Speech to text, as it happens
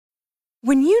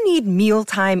When you need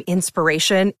mealtime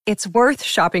inspiration, it's worth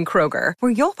shopping Kroger,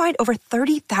 where you'll find over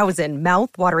 30,000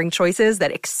 mouth-watering choices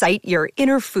that excite your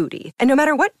inner foodie. And no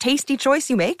matter what tasty choice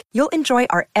you make, you'll enjoy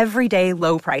our everyday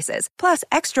low prices, plus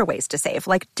extra ways to save,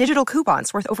 like digital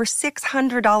coupons worth over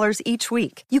 $600 each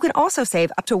week. You can also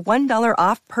save up to $1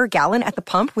 off per gallon at the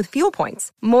pump with fuel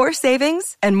points. More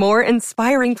savings and more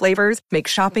inspiring flavors make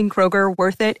shopping Kroger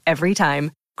worth it every time.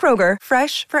 Kroger,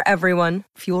 fresh for everyone.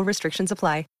 Fuel restrictions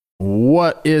apply.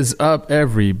 What is up,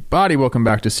 everybody? Welcome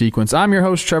back to Sequence. I'm your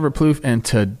host, Trevor Plouffe, and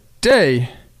today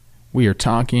we are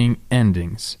talking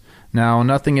endings. Now,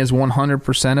 nothing is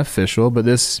 100% official, but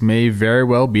this may very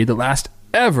well be the last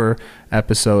ever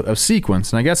episode of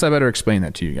Sequence, and I guess I better explain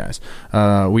that to you guys.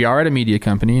 We are at a media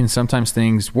company, and sometimes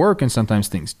things work and sometimes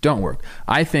things don't work.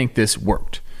 I think this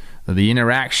worked. The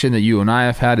interaction that you and I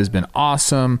have had has been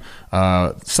awesome.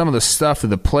 Some of the stuff that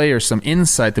the players, some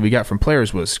insight that we got from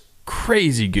players was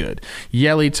crazy good.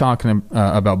 Yeli talking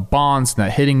about Bonds and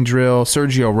that hitting drill.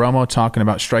 Sergio Romo talking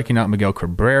about striking out Miguel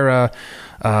Cabrera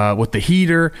with the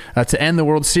heater to end the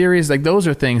World Series. Like, those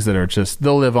are things that are just,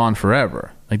 they'll live on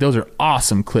forever. Like, those are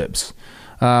awesome clips.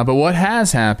 But what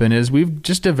has happened is we've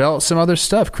just developed some other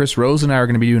stuff. Chris Rose and I are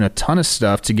going to be doing a ton of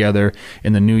stuff together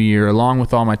in the new year, along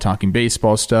with all my Talking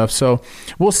Baseball stuff. So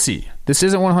we'll see. This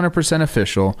isn't 100%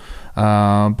 official,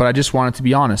 but I just wanted to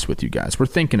be honest with you guys. We're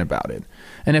thinking about it.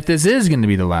 And if this is going to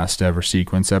be the last ever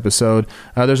Sequence episode,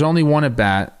 there's only one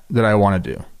at-bat that I want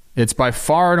to do. It's by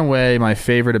far and away my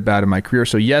favorite at-bat of my career.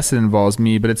 So yes, it involves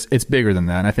me, but it's bigger than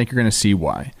that, and I think you're going to see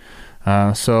why.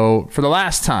 So for the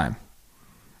last time,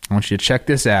 I want you to check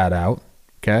this ad out,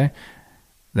 okay?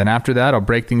 Then after that, I'll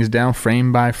break things down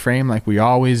frame by frame like we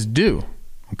always do,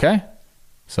 okay?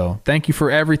 So thank you for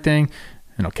everything,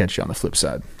 and I'll catch you on the flip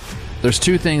side. There's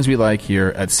two things we like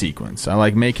here at Sequence. I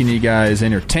like making you guys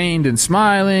entertained and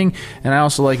smiling, and I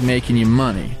also like making you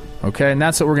money, okay? And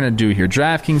that's what we're going to do here.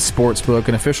 DraftKings Sportsbook,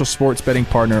 an official sports betting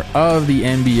partner of the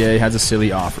NBA, has a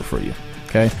silly offer for you,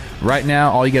 okay? Right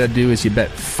now, all you got to do is you bet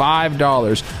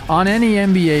 $5 on any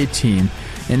NBA team,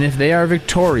 and if they are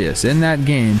victorious in that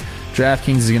game,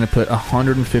 DraftKings is going to put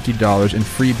 $150 in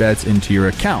free bets into your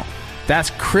account. That's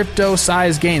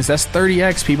crypto-sized gains. That's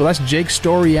 30x, people. That's Jake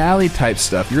Story Alley type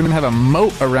stuff. You're going to have a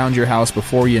moat around your house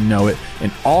before you know it,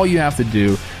 and all you have to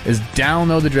do is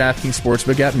download the DraftKings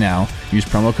Sportsbook app now, use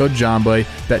promo code JOHNBOY,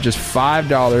 bet just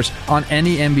 $5 on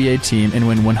any NBA team, and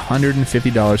win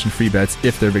 $150 in free bets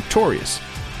if they're victorious.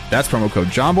 That's promo code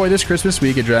JOHNBOY this Christmas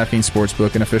week at DraftKings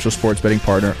Sportsbook, an official sports betting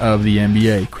partner of the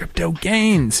NBA. Crypto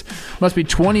gains. Must be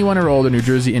 21 or older, New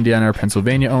Jersey, Indiana, or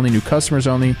Pennsylvania only. New customers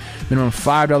only. Minimum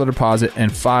 $5 deposit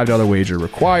and $5 wager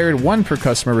required. One per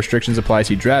customer. Restrictions apply.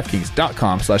 See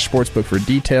DraftKings.com/sportsbook for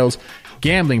details.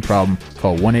 Gambling problem?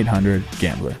 Call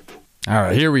 1-800-GAMBLER. All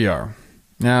right, here we are.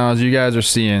 Now, as you guys are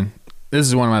seeing, this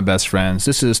is one of my best friends.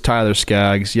 This is Tyler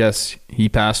Skaggs. Yes, he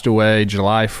passed away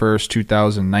July 1st,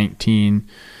 2019.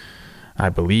 I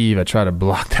believe. I try to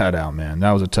block that out, man.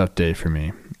 That was a tough day for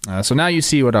me. So now you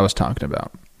see what I was talking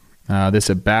about. This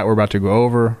at-bat we're about to go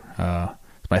over.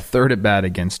 It's my third at-bat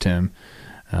against him.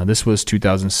 This was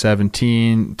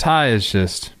 2017. Ty is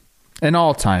just an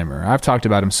all-timer. I've talked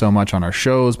about him so much on our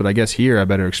shows, but I guess here I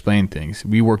better explain things.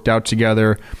 We worked out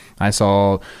together. I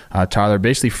saw Tyler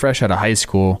basically fresh out of high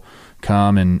school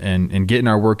come and get in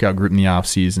our workout group in the off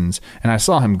seasons. And I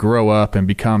saw him grow up and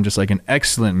become just like an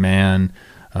excellent man.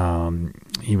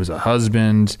 He was a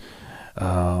husband.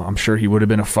 I'm sure he would have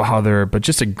been a father, but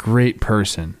just a great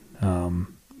person.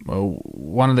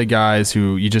 One of the guys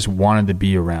who you just wanted to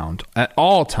be around at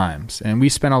all times. And we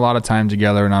spent a lot of time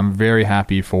together, and I'm very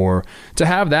happy to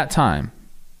have that time,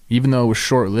 even though it was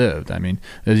short-lived. I mean,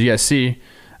 as you guys see,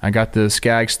 I got the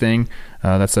Skaggs thing.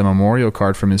 That's a memorial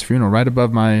card from his funeral right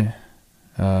above my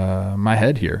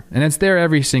head here, and it's there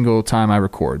every single time I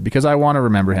record because I want to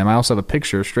remember him. I also have a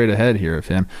picture straight ahead here of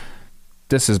him.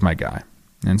 This is my guy,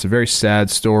 and it's a very sad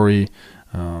story.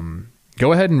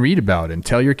 Go ahead and read about it and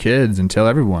tell your kids and tell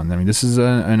everyone. I mean, this is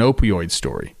an opioid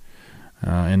story,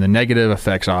 and the negative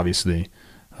effects, obviously,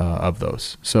 of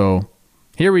those. So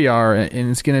here we are, and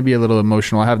it's going to be a little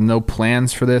emotional. I have no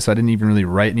plans for this. I didn't even really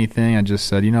write anything. I just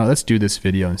said, let's do this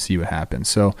video and see what happens.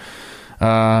 So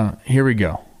here we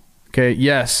go. Okay,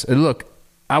 yes, look,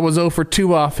 I was 0 for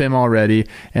 2 off him already,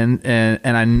 and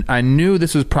I knew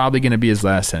this was probably going to be his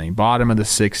last inning. Bottom of the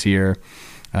 6th here.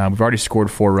 We've already scored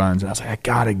 4 runs, and I was like, I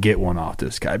got to get one off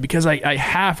this guy because I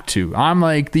have to. I'm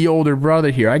like the older brother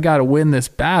here. I got to win this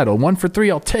battle. 1 for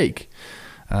 3 I'll take.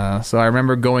 So I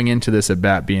remember going into this at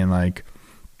bat being like,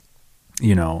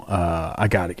 I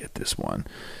got to get this one.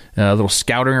 A little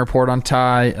scouting report on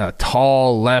Ty. A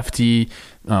tall lefty,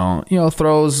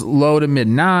 throws low to mid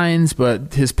nines,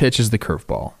 but his pitch is the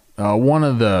curveball. One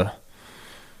of the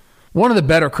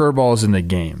better curveballs in the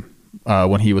game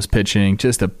when he was pitching.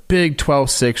 Just a big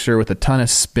 12-6er with a ton of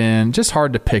spin. Just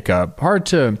hard to pick up. Hard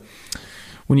to,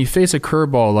 when you face a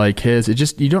curveball like his,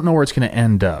 you don't know where it's going to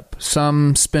end up.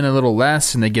 Some spin a little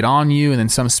less and they get on you, and then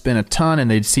some spin a ton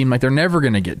and they seem like they're never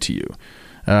going to get to you.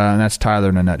 And that's Tyler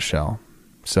in a nutshell.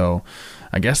 So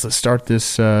I guess let's start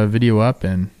this video up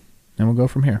and we'll go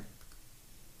from here.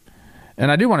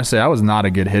 And I do want to say I was not a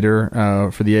good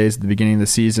hitter for the A's at the beginning of the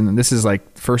season. And this is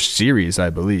like first series, I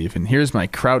believe. And here's my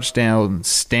crouch down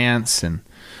stance. And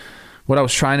what I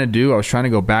was trying to do, I was trying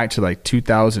to go back to like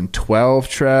 2012,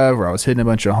 Trev, where I was hitting a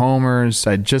bunch of homers.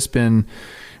 I'd just been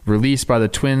released by the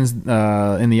Twins in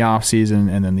the offseason,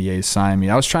 and then the A's signed me.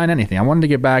 I was trying anything. I wanted to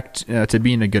get back to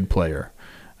being a good player.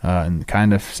 And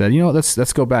kind of said,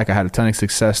 let's go back. I had a ton of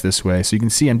success this way. So you can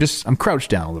see I'm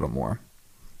crouched down a little more.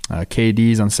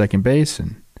 KD's on second base,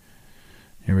 and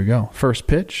here we go. First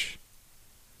pitch.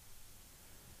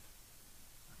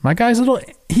 My guy's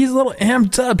he's a little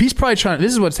amped up. He's probably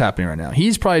this is what's happening right now.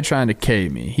 He's probably trying to K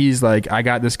me. He's like, I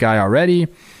got this guy already.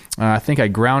 I think I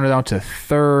grounded out to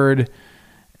third,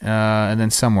 and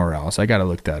then somewhere else. I got to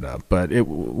look that up, but it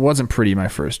wasn't pretty my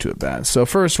first two at bats. So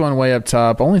first one way up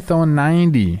top, only throwing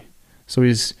 90. So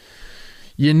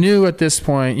you knew at this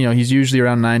point, he's usually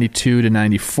around 92 to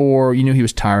 94. You knew he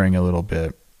was tiring a little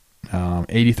bit.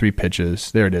 83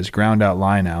 pitches. There it is. Ground out,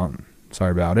 line out.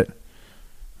 Sorry about it.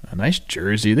 A nice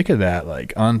jersey. Look at that,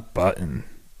 like unbuttoned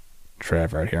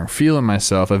Trev right here. I'm feeling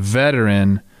myself, a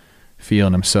veteran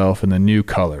feeling himself in the new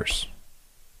colors.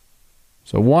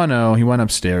 So 1-0, he went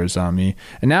upstairs on me.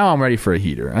 And now I'm ready for a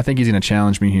heater. I think he's going to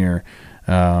challenge me here.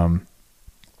 And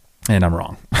I'm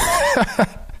wrong.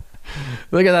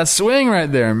 Look at that swing right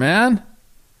there, man.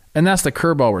 And that's the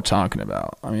curveball we're talking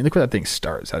about. I mean, look where that thing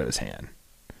starts out of his hand.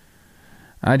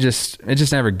 It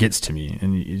just never gets to me.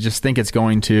 And you just think it's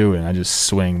going to, and I just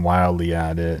swing wildly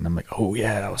at it. And I'm like, oh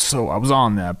yeah, I was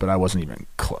on that, but I wasn't even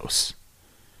close.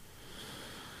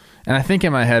 And I think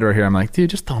in my head right here, I'm like,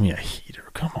 dude, just throw me a heater.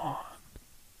 Come on.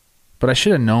 But I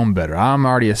should have known better. I'm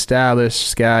already established.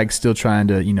 Skaggs still trying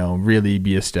to, really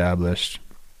be established.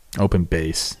 Open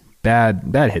base.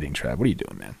 Bad hitting, Trev. What are you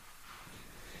doing, man?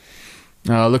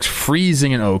 It looks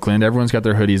freezing in Oakland. Everyone's got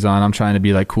their hoodies on. I'm trying to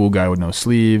be like cool guy with no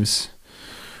sleeves.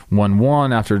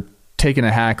 1-1 after taking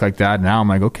a hack like that. Now I'm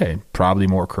like, okay, probably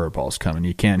more curveballs coming.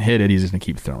 You can't hit it. He's just going to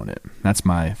keep throwing it. That's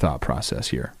my thought process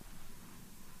here.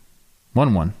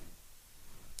 1-1.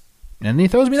 And he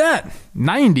throws me that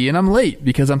 90, and I'm late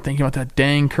because I'm thinking about that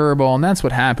dang curveball. And that's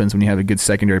what happens when you have a good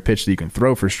secondary pitch that you can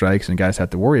throw for strikes and guys have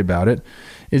to worry about it,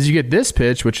 is you get this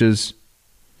pitch, which is,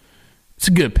 it's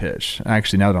a good pitch.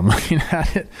 Actually, now that I'm looking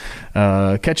at it,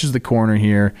 catches the corner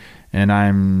here, and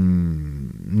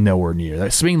I'm nowhere near.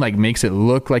 That swing makes it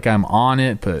look like I'm on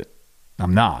it, but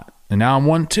I'm not. And now I'm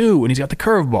 1-2, and he's got the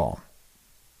curveball.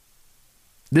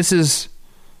 This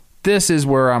is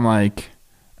where I'm like,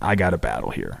 I got a battle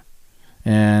here.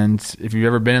 And if you've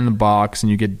ever been in the box and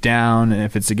you get down, and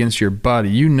if it's against your buddy,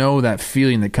 you know that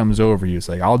feeling that comes over you. It's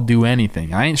like, I'll do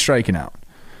anything. I ain't striking out.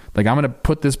 Like, I'm going to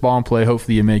put this ball in play.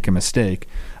 Hopefully you make a mistake.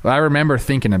 But I remember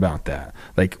thinking about that.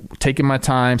 Like, taking my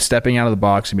time, stepping out of the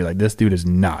box and be like, this dude is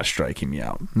not striking me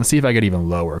out. Let's see if I get even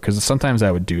lower, because sometimes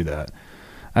I would do that.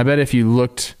 I bet if you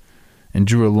looked and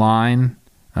drew a line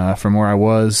from where I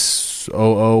was,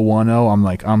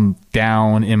 0-0-1-0, I'm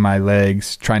down in my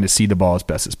legs trying to see the ball as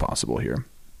best as possible here.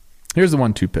 Here's the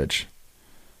 1-2 pitch.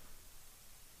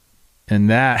 And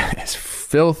that is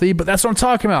filthy, but that's what I'm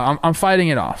talking about. I'm fighting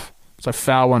it off. So I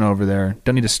foul one over there.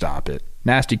 Don't need to stop it.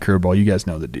 Nasty curveball. You guys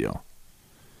know the deal.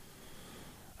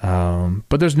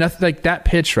 But there's nothing like that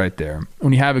pitch right there.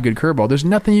 When you have a good curveball, there's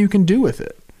nothing you can do with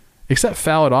it except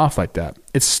foul it off like that.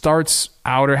 It starts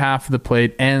outer half of the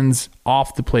plate, ends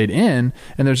off the plate in,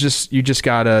 and you just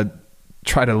got to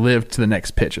try to live to the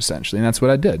next pitch, essentially. And that's what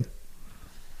I did.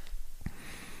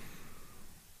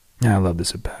 Yeah, I love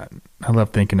this at bat. I love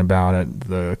thinking about it,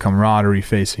 the camaraderie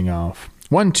facing off.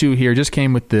 1-2 here, just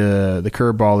came with the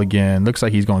curveball again. Looks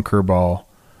like he's going curveball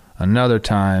another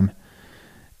time.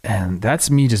 And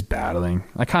that's me just battling.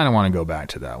 I kind of want to go back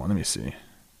to that one. Let me see.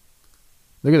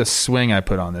 Look at the swing I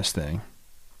put on this thing.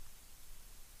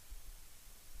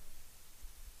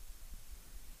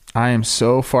 I am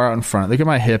so far out in front. Look at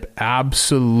my hip.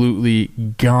 Absolutely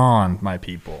gone, my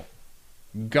people.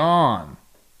 Gone.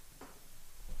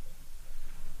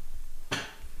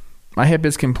 My hip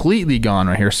is completely gone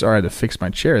right here. Sorry, I had to fix my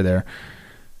chair there.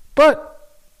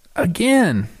 But,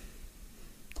 again,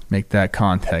 Make that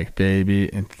contact,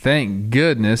 baby. And thank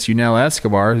goodness Yunel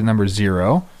Escobar, number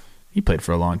 0, he played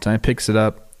for a long time, picks it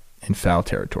up in foul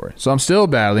territory. So I'm still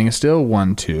battling. It's still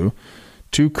 1-2.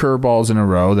 2 curveballs in a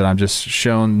row that I've just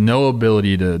shown no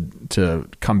ability to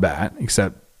combat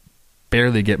except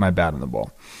barely get my bat on the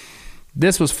ball.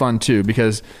 This was fun too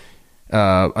because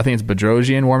I think it's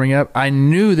Bedrosian warming up. I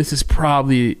knew this is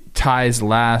probably Ty's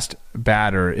last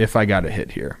batter if I got a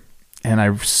hit here. And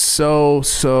I so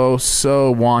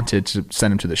wanted to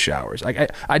send him to the showers.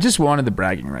 I just wanted the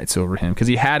bragging rights over him because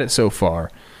he had it so far.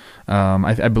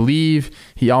 I believe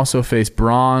he also faced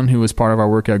Braun, who was part of our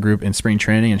workout group in spring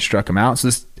training, and struck him out. So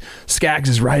this Skaggs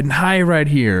is riding high right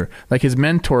here. Like his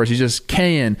mentors, he's just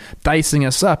K'ing, dicing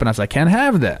us up. And I was like, I can't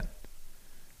have that.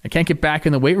 I can't get back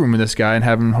in the weight room with this guy and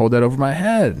have him hold that over my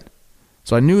head.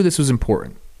 So I knew this was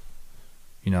important.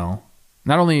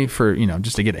 Not only for,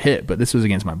 just to get a hit, but this was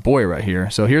against my boy right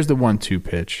here. So here's the 1-2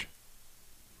 pitch.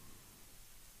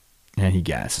 And he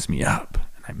gasses me up.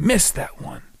 And I missed that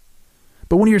one.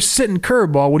 But when you're sitting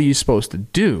curveball, what are you supposed to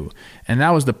do? And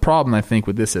that was the problem, I think,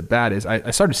 with this at bat is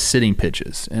I started sitting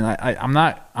pitches. And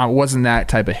I wasn't that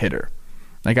type of hitter.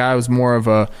 Like I was more of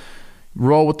a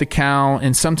roll with the count.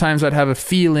 And sometimes I'd have a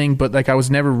feeling, but like I was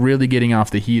never really getting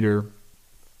off the heater.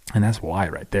 And that's why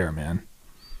right there, man.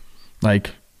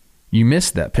 Like, you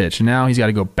missed that pitch. And now he's got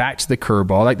to go back to the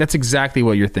curveball. Like that's exactly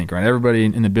what you're thinking, right? Everybody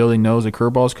in the building knows a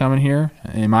curveball's coming here.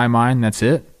 In my mind, that's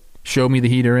it. Show me the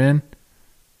heater in.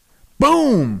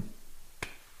 Boom!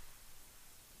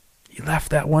 He left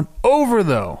that one over,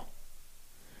 though.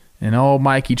 And old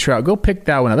Mikey Trout, go pick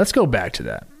that one up. Let's go back to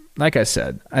that. Like I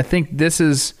said, I think this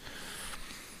is...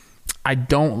 I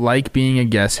don't like being a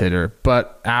guess hitter,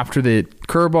 but after the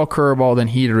curveball, then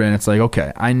heater in, it's like,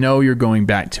 okay, I know you're going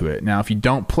back to it. Now, if you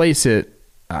don't place it,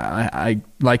 I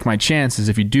like my chances.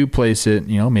 If you do place it,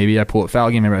 maybe I pull it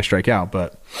foul game, maybe I strike out,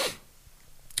 but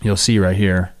you'll see right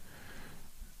here,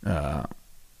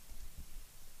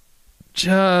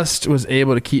 just was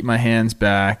able to keep my hands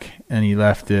back, and he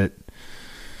left it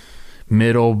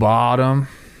middle bottom,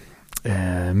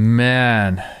 and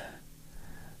man...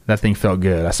 that thing felt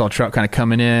good. I saw Trout kind of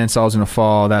coming in, saw it was going to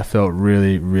fall. That felt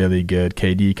really, really good.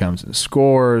 KD comes and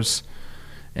scores.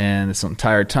 And this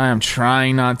entire time, I'm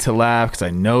trying not to laugh because I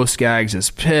know Skaggs is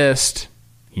pissed.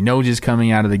 He knows he's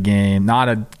coming out of the game. Not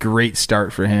a great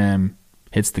start for him.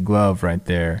 Hits the glove right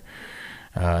there.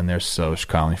 And there's Soch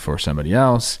calling for somebody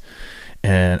else.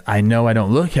 And I know I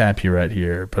don't look happy right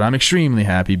here, but I'm extremely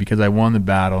happy because I won the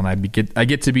battle and I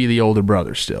get to be the older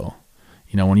brother still.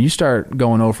 When you start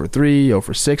going 0 for 3, 0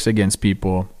 for 6 against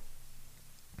people,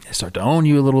 they start to own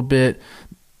you a little bit.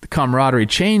 The camaraderie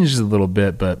changes a little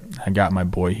bit, but I got my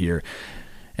boy here.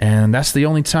 And that's the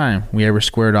only time we ever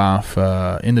squared off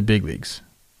in the big leagues.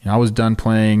 I was done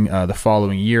playing the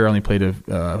following year. I only played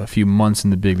a few months in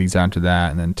the big leagues after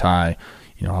that. And then Ty,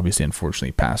 obviously,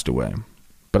 unfortunately, passed away.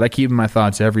 But I keep him in my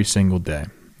thoughts every single day.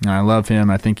 And I love him.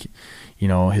 I think,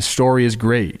 his story is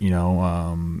great,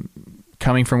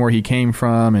 coming from where he came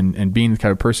from and being the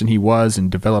kind of person he was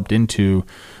and developed into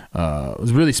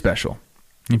was really special.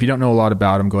 If you don't know a lot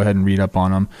about him, go ahead and read up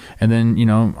on him. And then,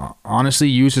 honestly,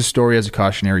 use his story as a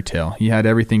cautionary tale. He had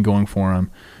everything going for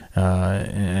him,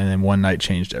 and then one night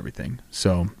changed everything.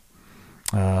 So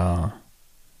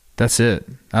that's it.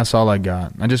 That's all I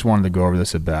got. I just wanted to go over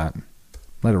this at bat.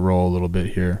 Let it roll a little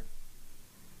bit here.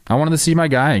 I wanted to see my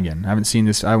guy again. I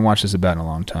haven't watched this at bat in a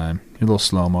long time. A little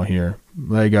slow-mo here.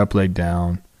 Leg up, leg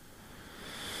down.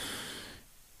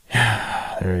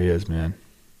 There he is, man.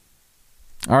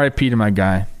 R.I.P. to my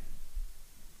guy.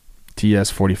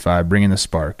 TS45, bringing the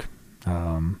spark.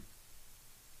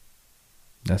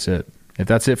 That's it. If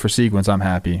that's it for sequence, I'm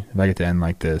happy if I get to end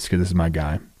like this because this is my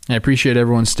guy. I appreciate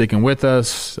everyone sticking with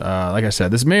us. Like I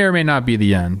said, this may or may not be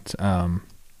the end.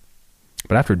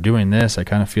 But after doing this, I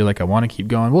kind of feel like I want to keep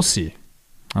going. We'll see.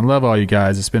 I love all you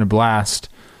guys. It's been a blast.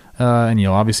 And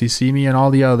you'll obviously see me and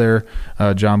all the other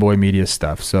John Boy Media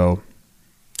stuff. So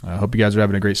I hope you guys are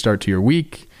having a great start to your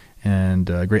week and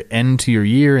a great end to your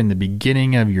year and the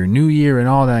beginning of your new year and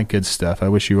all that good stuff. I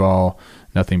wish you all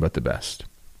nothing but the best.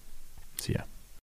 See ya.